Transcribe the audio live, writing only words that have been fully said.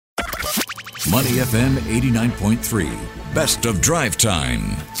Money FM 89.3, best of drive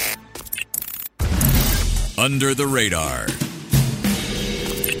time. Under the radar.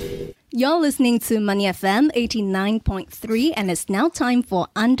 You're listening to Money FM 89.3, and it's now time for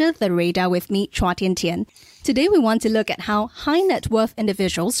Under the Radar with me, Chua Tian Tian. Today we want to look at how high net worth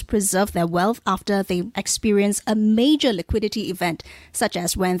individuals preserve their wealth after they experience a major liquidity event, such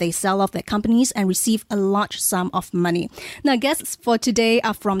as when they sell off their companies and receive a large sum of money. Now, guests for today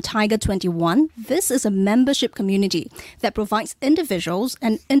are from Tiger 21. This is a membership community that provides individuals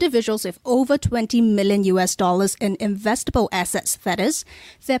with over $20 million in investable assets, that is,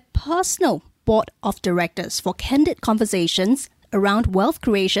 their personal board of directors for candid conversations around wealth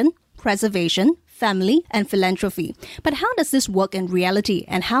creation, preservation, family, and philanthropy. But how does this work in reality,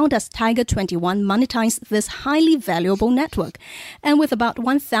 and how does Tiger 21 monetize this highly valuable network? And with about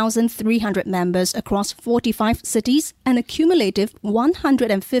 1,300 members across 45 cities and a cumulative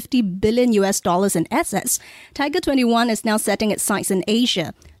 $150 billion in assets, Tiger 21 is now setting its sights in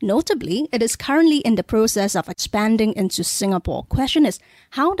Asia. Notably, it is currently in the process of expanding into Singapore. Question is,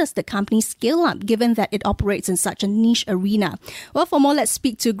 how does the company scale up given that it operates in such a niche arena? Well, for more, let's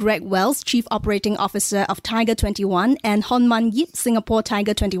speak to Greg Wells, Chief Operating Officer of Tiger 21, and Hon Man Yip, Singapore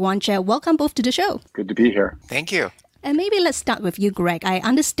Tiger 21 Chair. Welcome both to the show. Good to be here. Thank you. And maybe let's start with you, Greg. I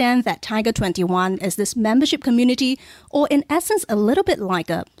understand that Tiger 21 is this membership community, or in essence, a little bit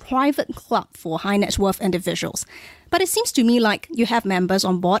like a private club for high net worth individuals. But it seems to me like you have members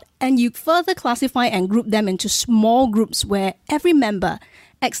on board and you further classify and group them into small groups where every member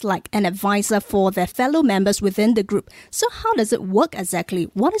acts like an advisor for their fellow members within the group. So how does it work exactly?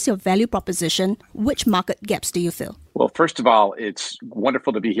 What is your value proposition? Which market gaps do you fill? Well, first of all, it's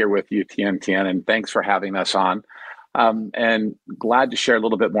wonderful to be here with you, Tian Tian, and thanks for having us on. And glad to share a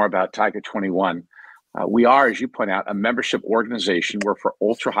little bit more about Tiger 21. We are, as you point out, a membership organization. We're for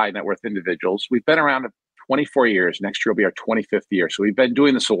ultra high net worth individuals. We've been around 24 years. Next year will be our 25th year. So we've been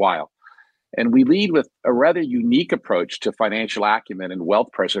doing this a while. And we lead with a rather unique approach to financial acumen and wealth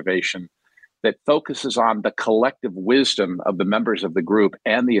preservation that focuses on the collective wisdom of the members of the group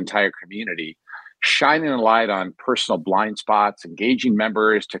and the entire community, shining a light on personal blind spots, engaging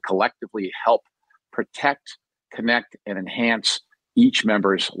members to collectively help protect, connect, and enhance each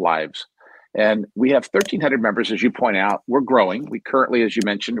member's lives. And we have 1,300 members, as you point out. We're growing. We currently, as you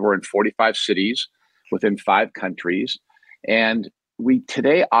mentioned, we're in 45 cities within 5 countries. And we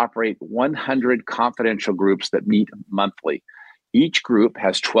today operate 100 confidential groups that meet monthly. Each group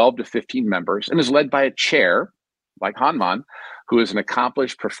has 12 to 15 members and is led by a chair, like Hanman, who is an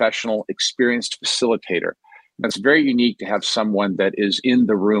accomplished, professional, experienced facilitator. And it's very unique to have someone that is in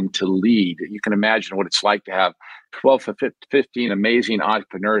the room to lead. You can imagine what it's like to have 12 to 15 amazing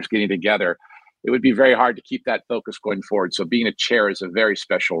entrepreneurs getting together. It would be very hard to keep that focus going forward. So being a chair is a very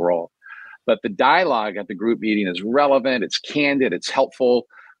special role. But the dialogue at the group meeting is relevant, it's candid, it's helpful,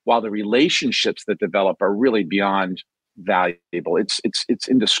 while the relationships that develop are really beyond valuable. It's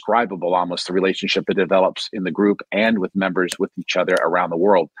indescribable almost, the relationship that develops in the group and with members with each other around the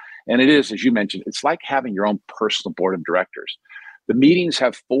world. And it is, as you mentioned, it's like having your own personal board of directors. The meetings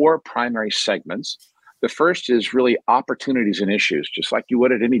have 4 primary segments. The first is really opportunities and issues. Just like you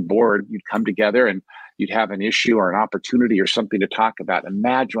would at any board, you'd come together and you'd have an issue or an opportunity or something to talk about.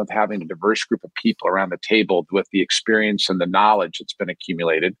 Imagine with having a diverse group of people around the table with the experience and the knowledge that's been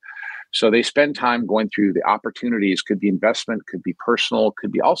accumulated. So they spend time going through the opportunities, could be investment, could be personal,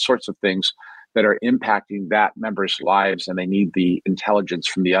 could be all sorts of things that are impacting that member's lives, and they need the intelligence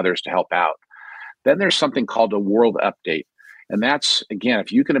from the others to help out. Then there's something called a world update. And that's, again,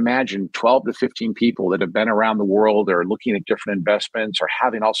 if you can imagine 12 to 15 people that have been around the world or looking at different investments or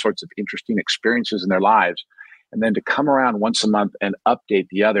having all sorts of interesting experiences in their lives, and then to come around once a month and update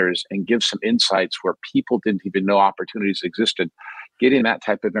the others and give some insights where people didn't even know opportunities existed, getting that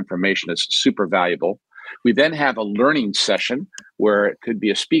type of information is super valuable. We then have a learning session where it could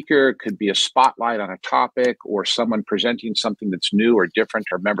be a speaker, it could be a spotlight on a topic, or someone presenting something that's new or different,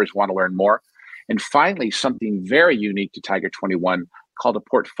 or members want to learn more. And finally, something very unique to Tiger 21 called a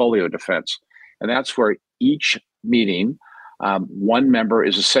portfolio defense. And that's where each meeting, one member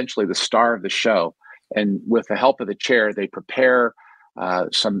is essentially the star of the show. And with the help of the chair, they prepare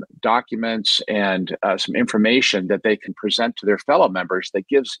some documents and some information that they can present to their fellow members that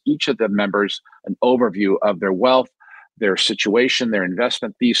gives each of the members an overview of their wealth, their situation, their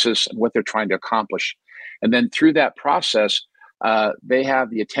investment thesis, and what they're trying to accomplish. And then through that process, they have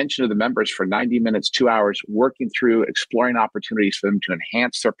the attention of the members for 90 minutes, 2 hours, working through, exploring opportunities for them to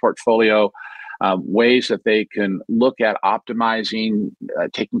enhance their portfolio, ways that they can look at optimizing,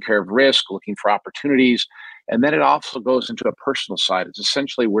 taking care of risk, looking for opportunities. And then it also goes into a personal side. It's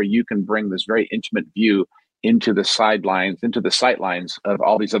essentially where you can bring this very intimate view into the sidelines, into the sightlines of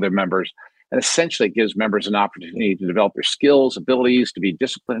all these other members. And essentially it gives members an opportunity to develop their skills, abilities, to be a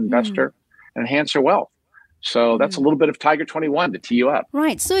disciplined investor and enhance their wealth. So that's a little bit of Tiger 21 to tee you up.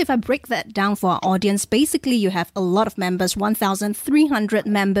 Right. So if I break that down for our audience, basically you have a lot of members, 1,300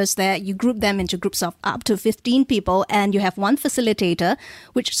 members there. You group them into groups of up to 15 people, and you have one facilitator,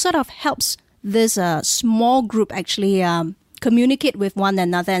 which sort of helps this small group actually communicate with one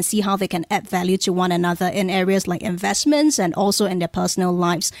another and see how they can add value to one another in areas like investments and also in their personal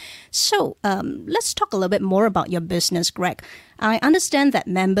lives. So let's talk a little bit more about your business, Greg. I understand that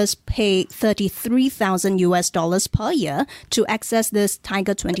members pay $33,000 per year to access this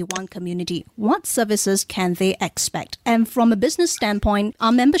Tiger 21 community. What services can they expect? And from a business standpoint,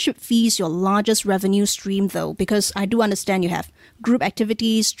 are membership fees your largest revenue stream though? Because I do understand you have group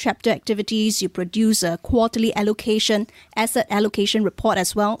activities, chapter activities, you produce a quarterly asset allocation report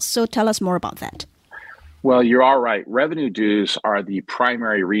as well. So tell us more about that. Well, you're all right. Revenue dues are the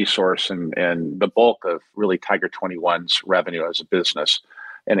primary resource and the bulk of really Tiger 21's revenue as a business.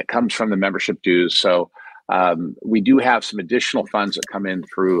 And it comes from the membership dues. So we do have some additional funds that come in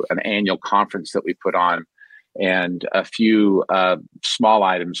through an annual conference that we put on and a few small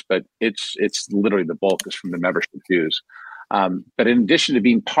items, but it's literally the bulk is from the membership dues. But in addition to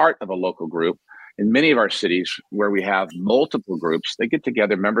being part of a local group, in many of our cities where we have multiple groups, they get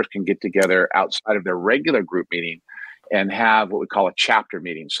together, members can get together outside of their regular group meeting and have what we call a chapter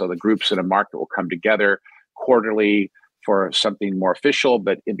meeting. So the groups in a market will come together quarterly for something more official,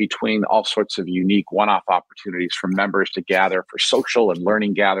 but in between all sorts of unique one-off opportunities for members to gather for social and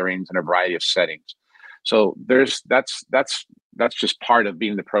learning gatherings in a variety of settings. So that's just part of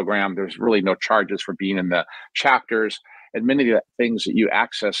being in the program. There's really no charges for being in the chapters. And many of the things that you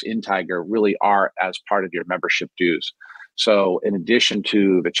access in Tiger really are as part of your membership dues. So in addition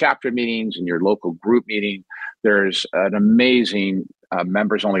to the chapter meetings and your local group meeting, there's an amazing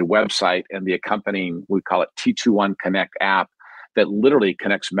members-only website and the accompanying, we call it T21 Connect app that literally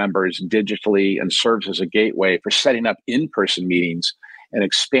connects members digitally and serves as a gateway for setting up in-person meetings and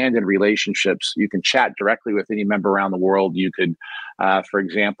expanded relationships. You can chat directly with any member around the world. You could, for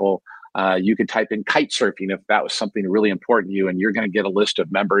example, you could type in kite surfing if that was something really important to you, and you're going to get a list of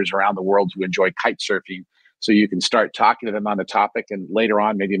members around the world who enjoy kite surfing. So you can start talking to them on the topic and later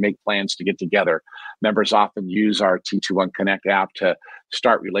on maybe make plans to get together. Members often use our T21 Connect app to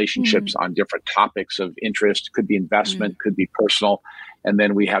start relationships on different topics of interest. Could be investment, could be personal. And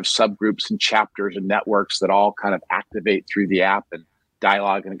then we have subgroups and chapters and networks that all kind of activate through the app and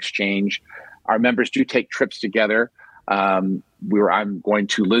dialogue and exchange. Our members do take trips together. I'm going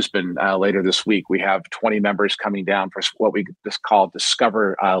to Lisbon later this week. We have 20 members coming down for what we just call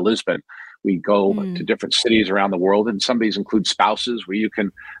Discover Lisbon. We go to different cities around the world, and some of these include spouses where you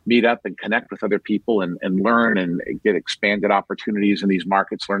can meet up and connect with other people and learn and get expanded opportunities in these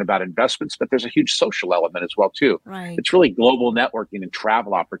markets, learn about investments. But there's a huge social element as well, too. Right. It's really global networking and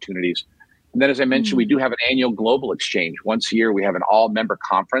travel opportunities. And then, as I mentioned, we do have an annual global exchange. Once a year, we have an all-member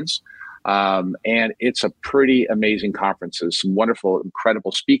conference. And it's a pretty amazing conference. There's some wonderful,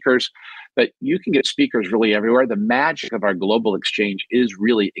 incredible speakers, but you can get speakers really everywhere. The magic of our global exchange is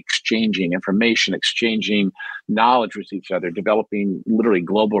really exchanging information, exchanging knowledge with each other, developing literally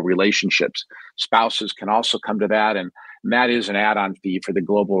global relationships. Spouses can also come to that, and that is an add-on fee for the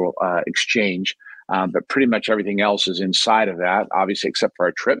global exchange. But pretty much everything else is inside of that, obviously, except for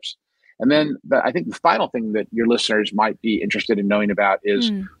our trips. And then I think the final thing that your listeners might be interested in knowing about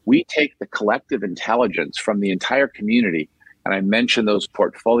is we take the collective intelligence from the entire community. And I mentioned those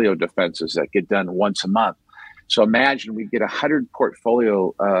portfolio defenses that get done once a month. So imagine we get 100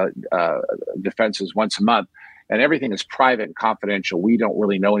 portfolio defenses once a month, and everything is private and confidential. We don't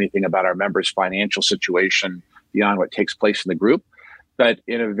really know anything about our members' financial situation beyond what takes place in the group. But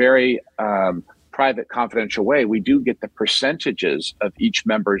in a very private, confidential way, we do get the percentages of each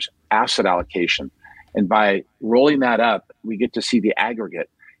member's asset allocation. And by rolling that up, we get to see the aggregate.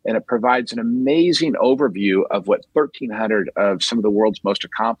 And it provides an amazing overview of what 1,300 of some of the world's most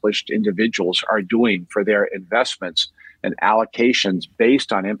accomplished individuals are doing for their investments and allocations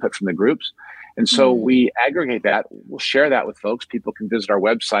based on input from the groups. And so we aggregate that. We'll share that with folks. People can visit our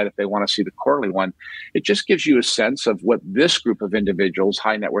website if they want to see the quarterly one. It just gives you a sense of what this group of individuals,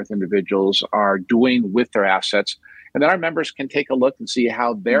 high net worth individuals, are doing with their assets. And then our members can take a look and see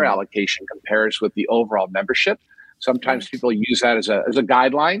how their allocation compares with the overall membership. Sometimes people use that as a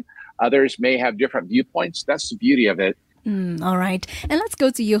guideline. Others may have different viewpoints. That's the beauty of it. All right. And let's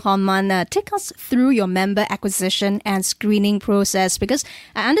go to you, Honman. Take us through your member acquisition and screening process, because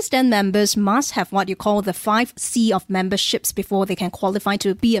I understand members must have what you call the 5C of memberships before they can qualify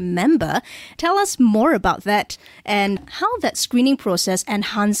to be a member. Tell us more about that and how that screening process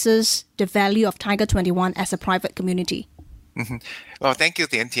enhances the value of Tiger 21 as a private community. Mm-hmm. Well, thank you,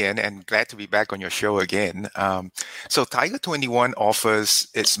 Tian Tian, and glad to be back on your show again. So Tiger 21 offers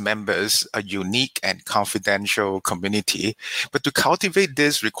its members a unique and confidential community, but to cultivate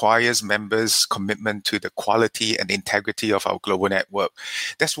this requires members' commitment to the quality and integrity of our global network.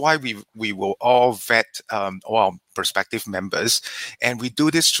 That's why we will all vet all our prospective members, and we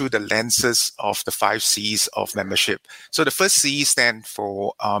do this through the lenses of the 5 C's of membership. So the first C stands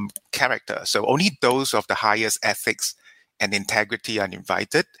for character. So only those of the highest ethics and integrity are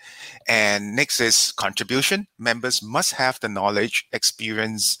invited. And next is contribution. Members must have the knowledge,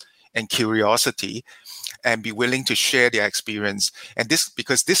 experience, and curiosity and be willing to share their experience. And this,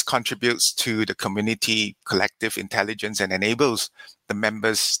 because this contributes to the community collective intelligence and enables the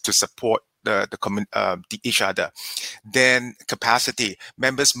members to support each other. Then capacity.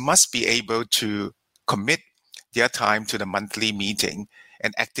 Members must be able to commit their time to the monthly meeting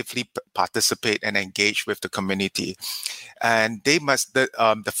and actively participate and engage with the community. And they must,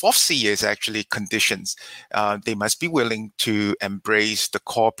 the fourth C is actually conditions. They must be willing to embrace the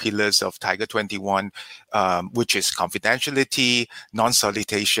core pillars of Tiger 21, which is confidentiality,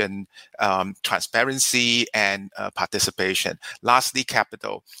 non-solicitation, transparency, and participation. Lastly,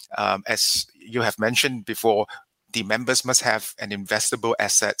 capital. As you have mentioned before, the members must have an investable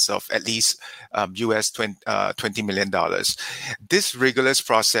assets of at least $20 million. This rigorous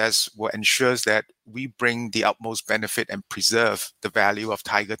process will ensure that we bring the utmost benefit and preserve the value of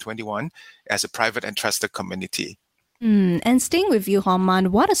Tiger 21 as a private and trusted community. And staying with you,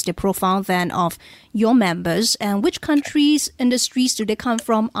 Honman, what is the profile then of your members, and which countries, industries do they come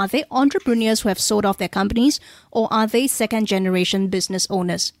from? Are they entrepreneurs who have sold off their companies, or are they second-generation business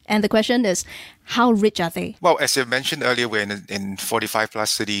owners? And the question is, how rich are they? Well, as I mentioned earlier, we're in 45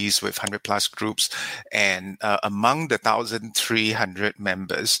 plus cities with 100 plus groups. And among the 1,300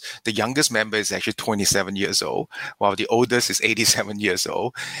 members, the youngest member is actually 27 years old, while the oldest is 87 years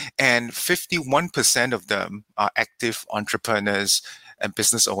old. And 51% of them are active entrepreneurs and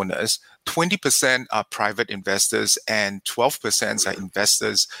business owners. 20% are private investors, and 12% are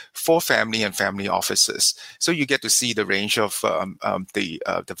investors for family and family offices. So you get to see the range of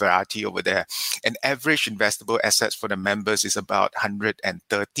the variety over there. And average investable assets for the members is about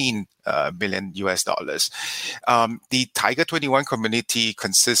 113 million US dollars. The Tiger 21 community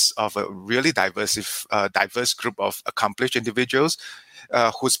consists of a really diverse group of accomplished individuals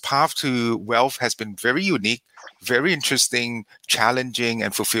whose path to wealth has been very unique, very interesting, challenging,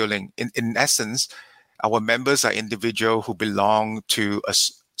 and fulfilling. In essence, our members are individuals who belong to a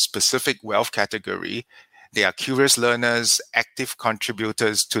specific wealth category. They are curious learners, active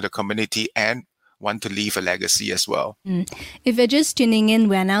contributors to the community, and want to leave a legacy as well. If you're just tuning in,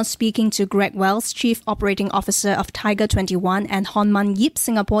 we're now speaking to Greg Wells, Chief Operating Officer of Tiger 21, and Honman Yip,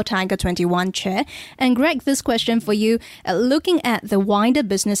 Singapore Tiger 21 Chair. And Greg, this question for you. Looking at the wider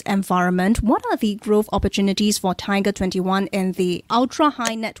business environment, what are the growth opportunities for Tiger 21 in the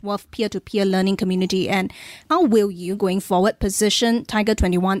ultra-high net worth peer-to-peer learning community? And how will you, going forward, position Tiger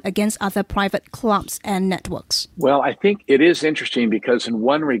 21 against other private clubs and networks? Well, I think it is interesting because in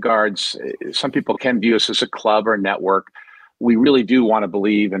one regards, some people can view us as a club or network. We really do want to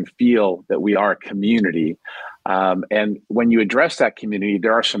believe and feel that we are a community. And when you address that community,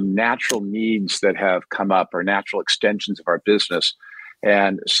 there are some natural needs that have come up, or natural extensions of our business,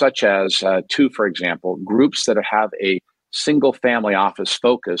 and such as two, for example, groups that have a single family office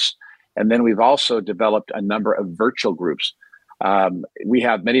focus. And then we've also developed a number of virtual groups. We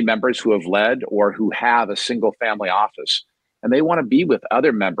have many members who have led or who have a single family office, and they want to be with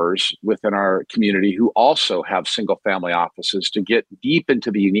other members within our community who also have single family offices to get deep into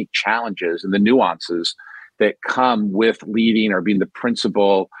the unique challenges and the nuances that come with leading or being the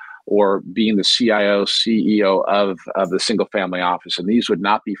principal or being the CIO, CEO of the single family office. And these would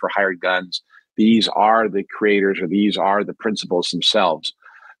not be for hired guns. These are the creators, or these are the principals themselves.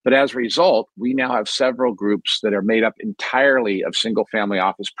 But as a result, we now have several groups that are made up entirely of single family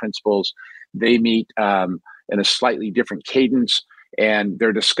office principals. They meet in a slightly different cadence, and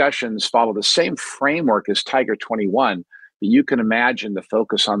their discussions follow the same framework as Tiger 21. But you can imagine the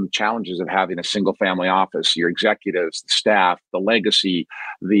focus on the challenges of having a single family office, your executives, the staff, the legacy,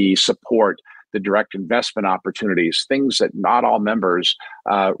 the support, the direct investment opportunities, things that not all members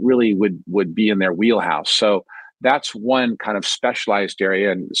really would be in their wheelhouse. So that's one kind of specialized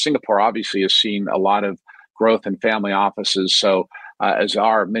area. And Singapore obviously has seen a lot of growth in family offices. So as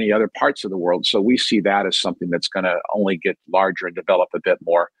are many other parts of the world. So we see that as something that's going to only get larger and develop a bit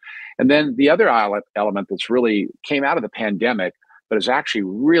more. And then the other element that's really came out of the pandemic, but has actually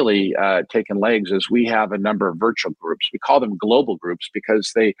really taken legs, is we have a number of virtual groups. We call them global groups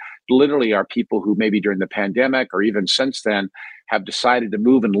because they literally are people who maybe during the pandemic or even since then have decided to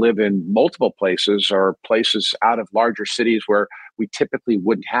move and live in multiple places or places out of larger cities where we typically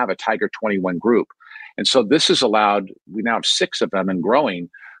wouldn't have a Tiger 21 group. And so this has allowed, we now have 6 of them and growing,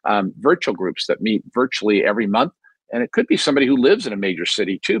 virtual groups that meet virtually every month. And it could be somebody who lives in a major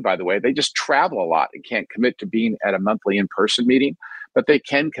city too, by the way. They just travel a lot and can't commit to being at a monthly in-person meeting, but they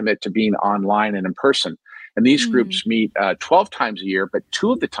can commit to being online and in person. And these groups meet 12 times a year, but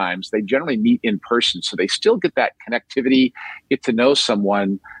 2 of the times they generally meet in person. So they still get that connectivity, get to know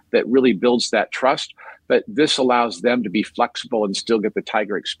someone that really builds that trust. But this allows them to be flexible and still get the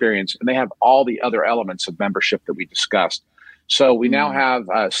Tiger experience. And they have all the other elements of membership that we discussed. So we now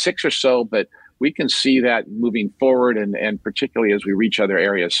have 6 or so, but we can see that moving forward and particularly as we reach other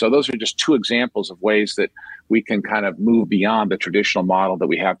areas. So those are just 2 examples of ways that we can kind of move beyond the traditional model that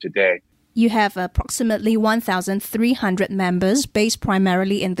we have today. You have approximately 1,300 members based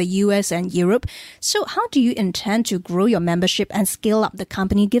primarily in the US and Europe. So how do you intend to grow your membership and scale up the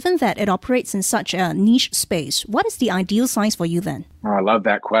company given that it operates in such a niche space? What is the ideal size for you then? Oh, I love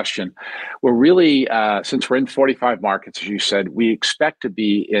that question. We're really, since we're in 45 markets, as you said, we expect to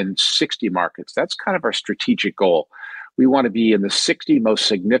be in 60 markets. That's kind of our strategic goal. We want to be in the 60 most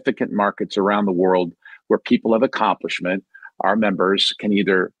significant markets around the world where people of accomplishment, our members,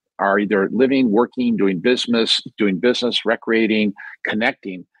 are either living, working, doing business, recreating,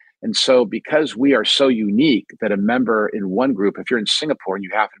 connecting. And so because we are so unique that a member in one group, if you're in Singapore and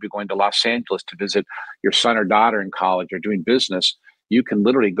you happen to be going to Los Angeles to visit your son or daughter in college or doing business, you can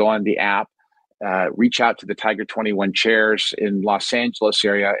literally go on the app, reach out to the Tiger 21 chairs in Los Angeles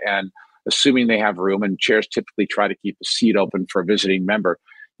area, and assuming they have room, and chairs typically try to keep a seat open for a visiting member,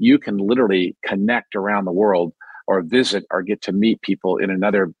 you can literally connect around the world or visit or get to meet people in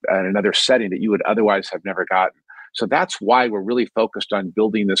another setting that you would otherwise have never gotten. So that's why we're really focused on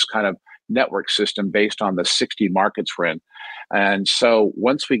building this kind of network system based on the 60 markets we're in. And so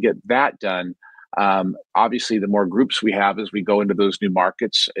once we get that done, obviously the more groups we have as we go into those new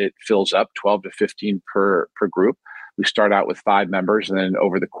markets, it fills up 12 to 15 per group. We start out with 5 members and then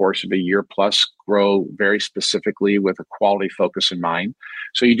over the course of a year plus grow very specifically with a quality focus in mind.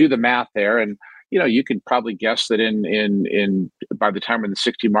 So you do the math there, and you can probably guess that in by the time we're in the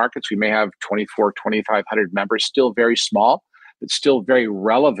 60 markets, we may have 2,500 members, still very small, but still very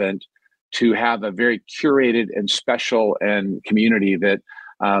relevant to have a very curated and special and community that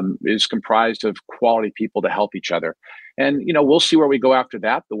is comprised of quality people to help each other. And, we'll see where we go after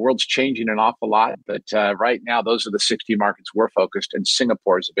that. The world's changing an awful lot, but right now, those are the 60 markets we're focused, and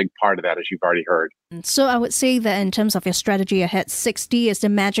Singapore is a big part of that, as you've already heard. So I would say that in terms of your strategy ahead, 60 is the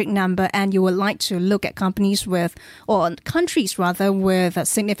magic number, and you would like to look at countries with significant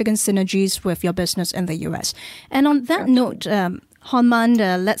synergies with your business in the US. And on that note, Honman,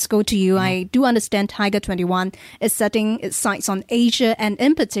 let's go to you. I do understand Tiger 21 is setting its sights on Asia, and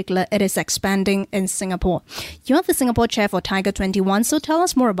in particular, it is expanding in Singapore. You're the Singapore Chair for Tiger 21, so tell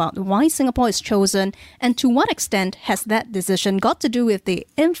us more about why Singapore is chosen, and to what extent has that decision got to do with the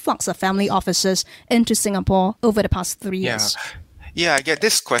influx of family offices into Singapore over the past 3 years? Yeah, I get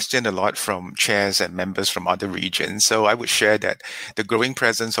this question a lot from chairs and members from other regions. So I would share that the growing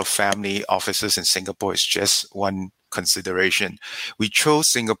presence of family offices in Singapore is just one consideration. We chose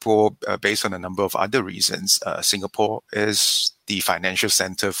Singapore based on a number of other reasons. Singapore is the financial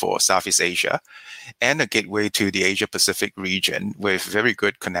center for Southeast Asia and a gateway to the Asia Pacific region with very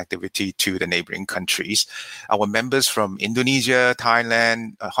good connectivity to the neighboring countries. Our members from Indonesia,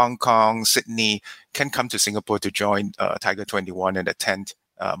 Thailand, Hong Kong, Sydney can come to Singapore to join Tiger 21 and attend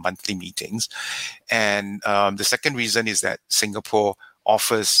monthly meetings. And the second reason is that Singapore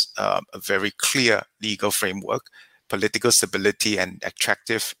offers a very clear legal framework, political stability, and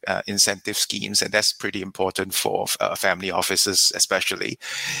attractive incentive schemes. And that's pretty important for family offices especially.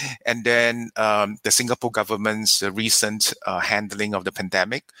 And then the Singapore government's recent handling of the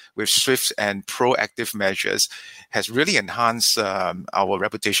pandemic with swift and proactive measures has really enhanced our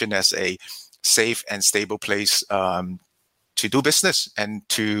reputation as a safe and stable place to do business and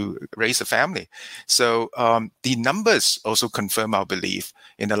to raise a family. So the numbers also confirm our belief.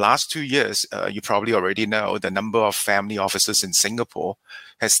 In the last 2 years, you probably already know the number of family offices in Singapore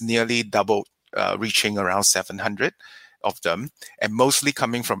has nearly doubled, reaching around 700 of them, and mostly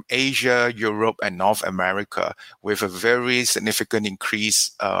coming from Asia, Europe, and North America, with a very significant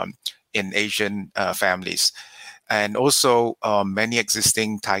increase in Asian families. And also, many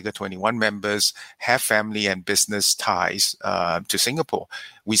existing Tiger 21 members have family and business ties to Singapore.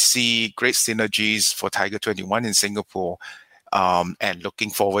 We see great synergies for Tiger 21 in Singapore, and looking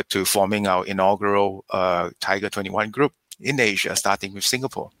forward to forming our inaugural Tiger 21 group in Asia, starting with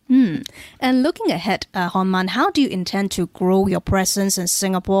Singapore. And looking ahead, Hon Man, how do you intend to grow your presence in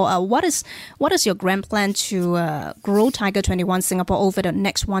Singapore? What is your grand plan to grow Tiger 21 Singapore over the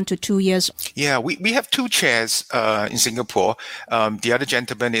next 1 to 2 years? Yeah, we have two chairs in Singapore. The other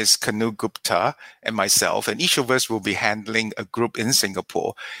gentleman is Kanu Gupta and myself, and each of us will be handling a group in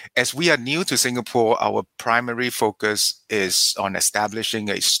Singapore. As we are new to Singapore, our primary focus is on establishing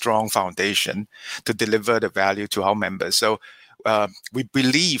a strong foundation to deliver the value to our members. So we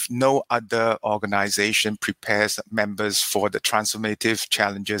believe no other organization prepares members for the transformative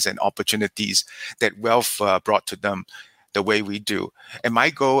challenges and opportunities that wealth brought to them the way we do. And my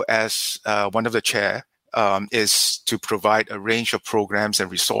goal as one of the chair is to provide a range of programs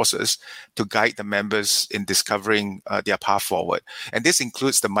and resources to guide the members in discovering their path forward. And this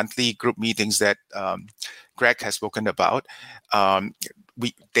includes the monthly group meetings that Greg has spoken about.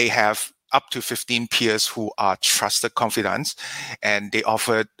 They have up to 15 peers who are trusted confidants, and they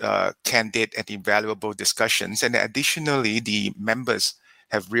offer candid and invaluable discussions. And additionally, the members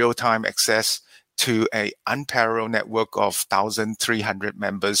have real-time access to an unparalleled network of 1,300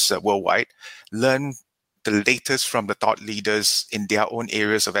 members worldwide, learn the latest from the thought leaders in their own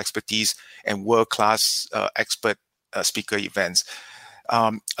areas of expertise, and world-class expert speaker events.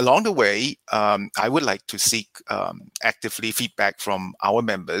 Along the way, I would like to seek actively feedback from our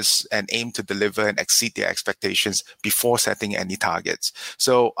members and aim to deliver and exceed their expectations before setting any targets.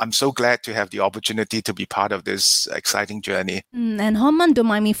 So I'm so glad to have the opportunity to be part of this exciting journey. And Hon Man, don't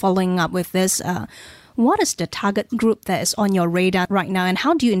mind me following up with this. What is the target group that is on your radar right now, and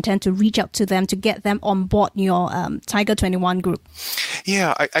how do you intend to reach out to them to get them on board your Tiger 21 group?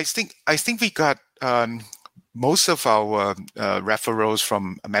 Yeah, I think we got most of our referrals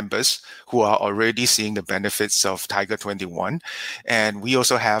from members who are already seeing the benefits of Tiger 21. And we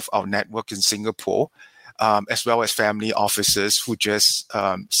also have our network in Singapore, as well as family offices who just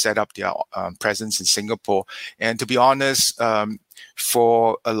set up their presence in Singapore. And to be honest,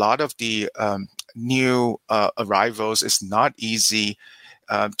 for a lot of the new arrivals, it's not easy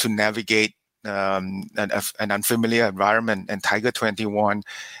to navigate an unfamiliar environment, and Tiger 21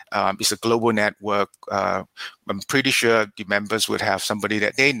 is a global network. I'm pretty sure the members would have somebody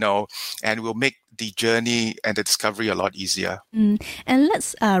that they know, and will make the journey and the discovery a lot easier. And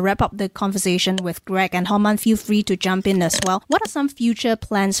let's wrap up the conversation with Greg, and Hon Man, feel free to jump in as well. What are some future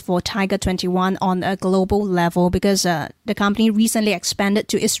plans for Tiger 21 on a global level? Because the company recently expanded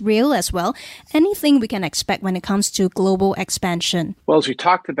to Israel as well. Anything we can expect when it comes to global expansion? Well, as we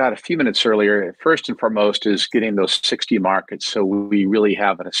talked about a few minutes earlier, first and foremost is getting those 60 markets so we really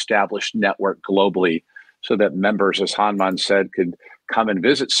have an established network globally so that members, as Hon Man said, could come and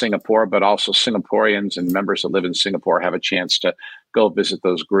visit Singapore, but also Singaporeans and members that live in Singapore have a chance to go visit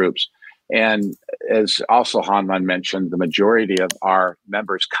those groups. And as also Hon Man mentioned, the majority of our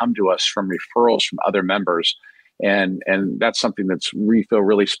members come to us from referrals from other members. And that's something we feel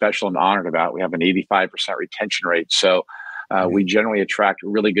really special and honored about. We have an 85% retention rate. So we generally attract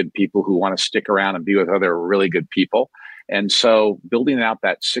really good people who want to stick around and be with other really good people. And so building out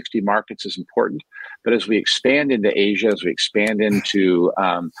that 60 markets is important. But as we expand into Asia, as we expand into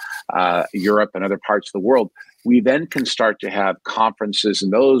Europe and other parts of the world, we then can start to have conferences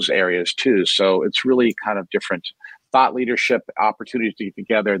in those areas too. So it's really kind of different thought leadership opportunities to get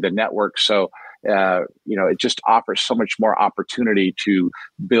together, the network. So, it just offers so much more opportunity to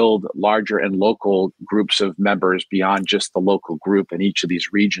build larger and local groups of members beyond just the local group in each of these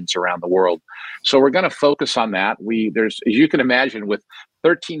regions around the world. So we're going to focus on that. There's, as you can imagine, with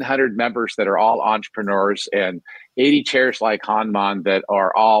 1,300 members that are all entrepreneurs and 80 chairs like Hon Man that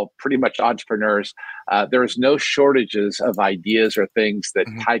are all pretty much entrepreneurs, there's no shortages of ideas or things that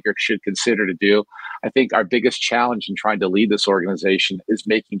Tiger should consider to do. I think our biggest challenge in trying to lead this organization is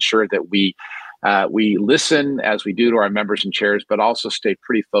making sure that we listen as we do to our members and chairs, but also stay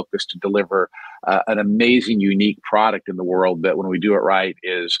pretty focused to deliver an amazing, unique product in the world that when we do it right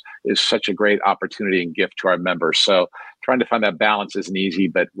is such a great opportunity and gift to our members. So trying to find that balance isn't easy,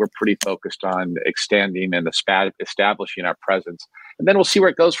 but we're pretty focused on extending and establishing our presence. And then we'll see where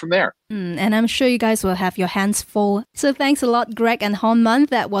it goes from there. And I'm sure you guys will have your hands full. So thanks a lot, Greg and Hon Man.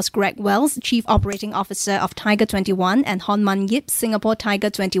 That was Greg Wells, Chief Operating Officer of Tiger 21, and Hon Man Yip, Singapore Tiger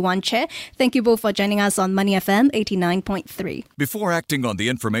 21 Chair. Thank you both for joining us on Money FM 89.3. Before acting on the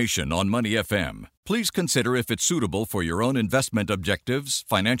information on Money FM, please consider if it's suitable for your own investment objectives,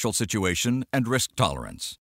 financial situation, and risk tolerance.